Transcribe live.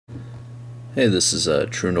Hey, this is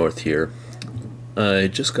True North here. I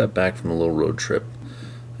just got back from a little road trip.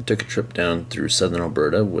 I took a trip down through southern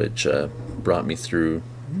Alberta, which brought me through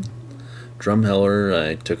Drumheller.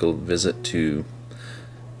 I took a visit to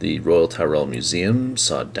the Royal Tyrrell Museum,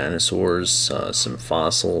 saw dinosaurs, saw some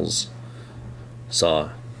fossils, saw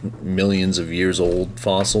millions of years old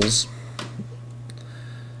fossils,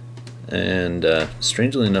 and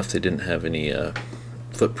strangely enough, they didn't have any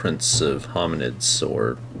footprints of hominids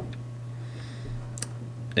or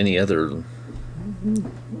any other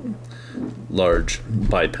large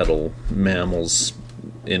bipedal mammals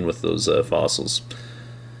in with those fossils.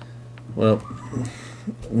 Well,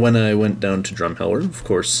 when I went down to Drumheller, of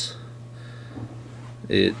course,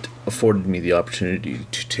 it afforded me the opportunity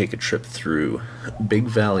to take a trip through Big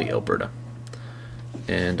Valley, Alberta.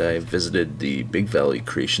 And I visited the Big Valley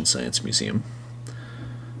Creation Science Museum.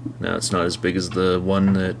 Now, it's not as big as the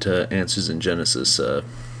one that Answers in Genesis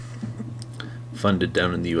funded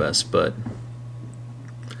down in the US, but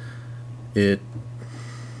it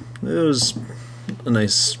was a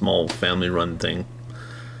nice small family run thing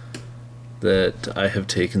that I have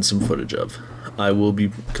taken some footage of. I will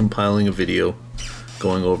be compiling a video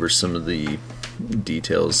going over some of the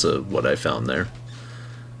details of what I found there,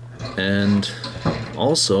 and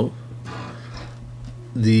also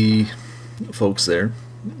the folks there,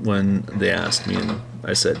 when they asked me and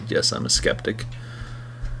I said yes, I'm a skeptic,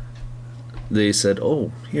 they said,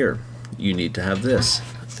 oh, here, you need to have this,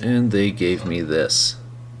 and they gave me this.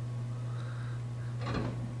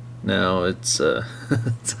 Now it's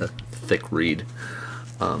it's a thick read.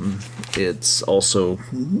 It's also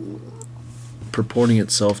purporting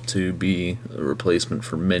itself to be a replacement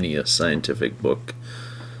for many a scientific book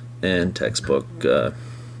and textbook,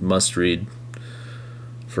 must read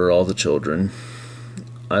for all the children.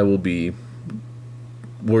 I will be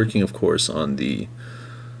working, of course, on the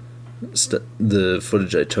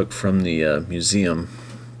footage I took from the museum,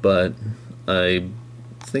 but I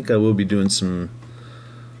think I will be doing some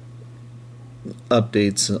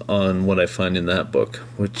updates on what I find in that book,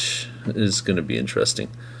 which is going to be interesting.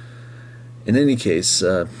 In any case,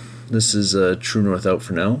 this is True North out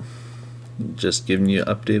for now, just giving you an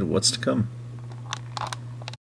update of what's to come.